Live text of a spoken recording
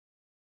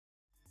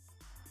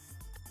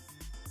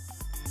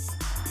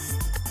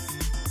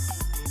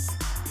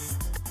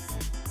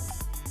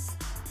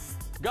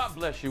God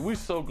bless you. We're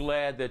so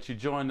glad that you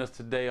joined us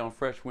today on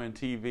Fresh Wind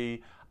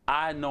TV.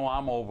 I know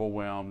I'm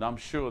overwhelmed. I'm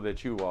sure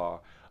that you are.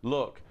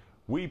 Look,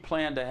 we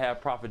plan to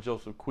have Prophet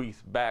Joseph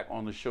Quist back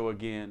on the show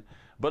again.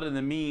 But in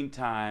the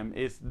meantime,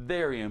 it's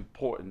very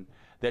important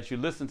that you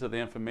listen to the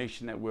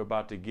information that we're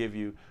about to give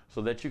you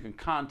so that you can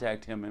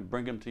contact him and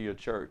bring him to your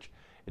church.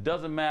 It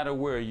doesn't matter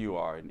where you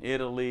are, in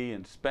Italy,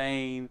 in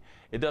Spain.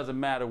 It doesn't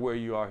matter where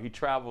you are. He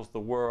travels the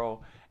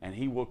world and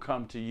he will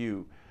come to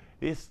you.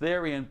 It's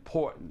very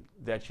important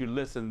that you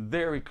listen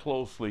very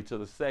closely to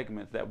the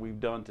segments that we've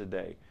done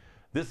today.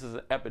 This is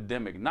an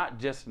epidemic, not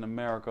just in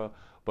America,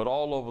 but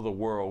all over the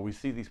world. We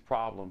see these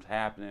problems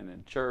happening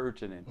in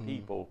church and in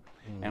people,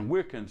 and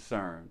we're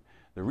concerned.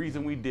 The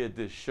reason we did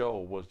this show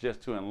was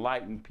just to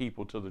enlighten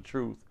people to the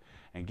truth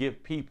and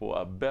give people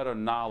a better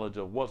knowledge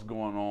of what's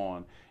going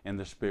on in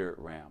the spirit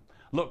realm.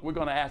 Look, we're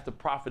going to ask the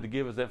prophet to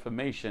give us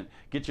information.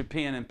 Get your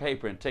pen and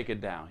paper and take it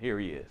down. Here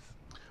he is.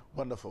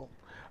 Wonderful.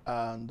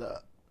 And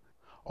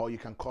or you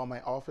can call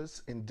my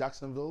office in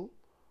Jacksonville,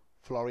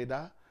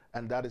 Florida,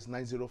 and that is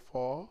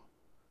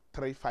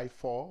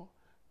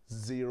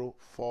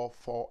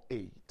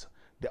 904-354-0448.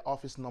 The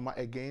office number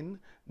again,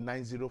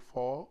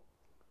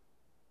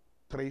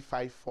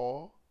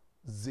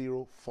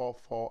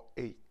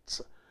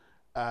 904-354-0448.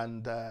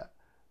 And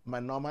my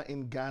number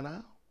in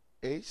Ghana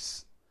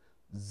is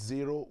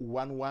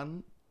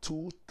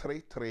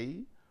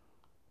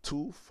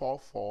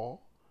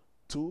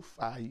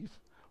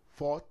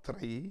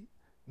 011-233-244-2543.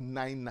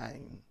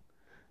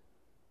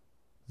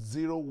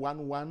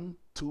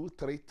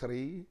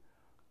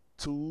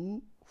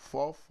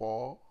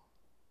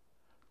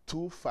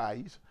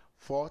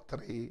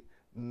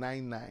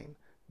 011-233-244-254399.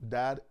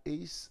 That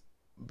is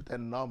the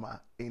number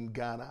in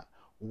Ghana,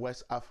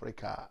 West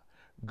Africa.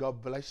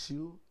 God bless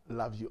you.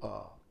 Love you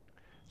all.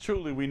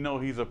 Truly, we know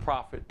he's a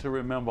prophet to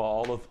remember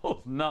all of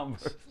those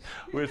numbers.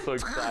 We're so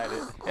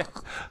excited.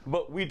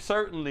 But we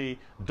certainly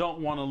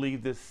don't want to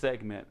leave this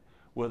segment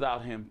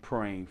without him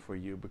praying for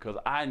you, because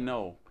I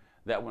know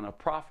that when a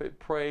prophet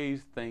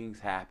prays, things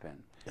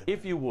happen.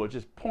 If you would,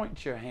 just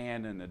point your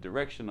hand in the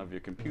direction of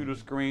your computer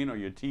screen or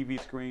your TV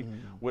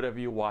screen, whatever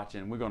you're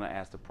watching. We're going to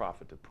ask the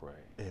prophet to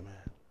pray.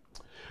 Amen.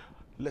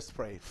 Let's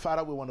pray.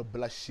 Father, we want to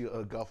bless you,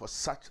 oh God, for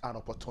such an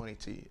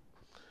opportunity.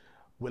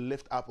 We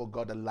lift up, oh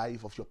God, the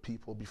life of your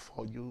people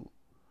before you,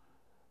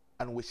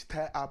 and we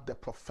stir up the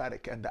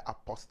prophetic and the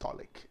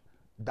apostolic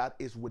that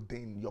is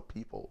within your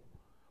people.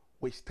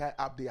 We stir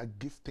up their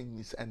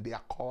giftings and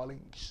their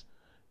callings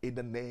in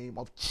the name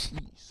of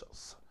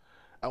Jesus.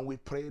 And we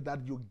pray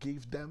that you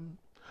give them,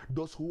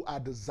 those who are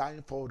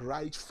designed for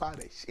right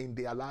fathers in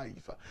their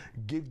life,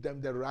 give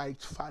them the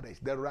right fathers,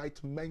 the right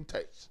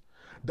mentors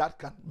that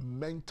can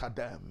mentor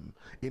them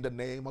in the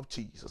name of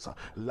Jesus.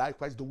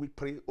 Likewise, do we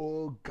pray,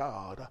 oh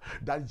God,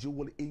 that you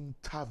will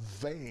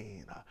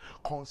intervene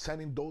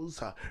concerning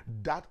those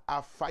that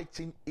are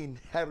fighting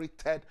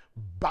inherited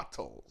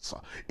battles.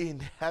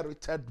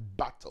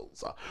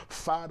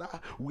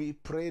 Father, we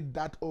pray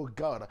that, oh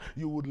God,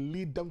 you would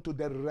lead them to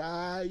the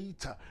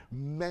right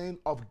men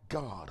of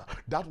God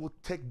that will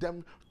take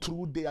them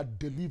through their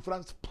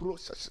deliverance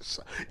processes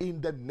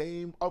in the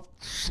name of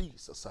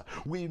Jesus.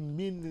 We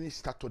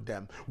minister to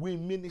them. We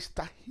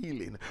minister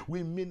healing.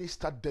 We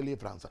minister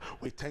deliverance.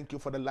 We thank you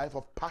for the life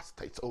of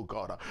pastors, oh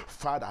God.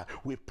 Father,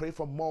 we pray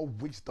for more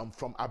wisdom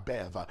from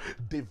above,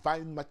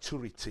 divine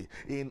maturity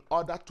in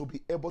order to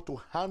be able to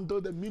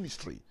handle the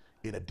ministry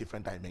in a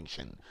different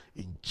dimension.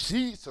 In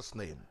Jesus'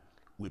 name,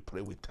 we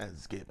pray with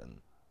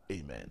thanksgiving.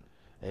 Amen.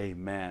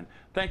 Amen.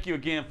 Thank you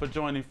again for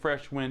joining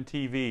Fresh Wind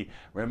TV.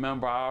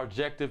 Remember, our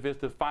objective is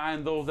to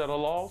find those that are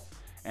lost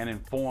and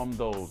inform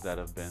those that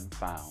have been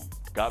found.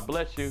 God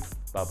bless you.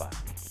 Bye-bye.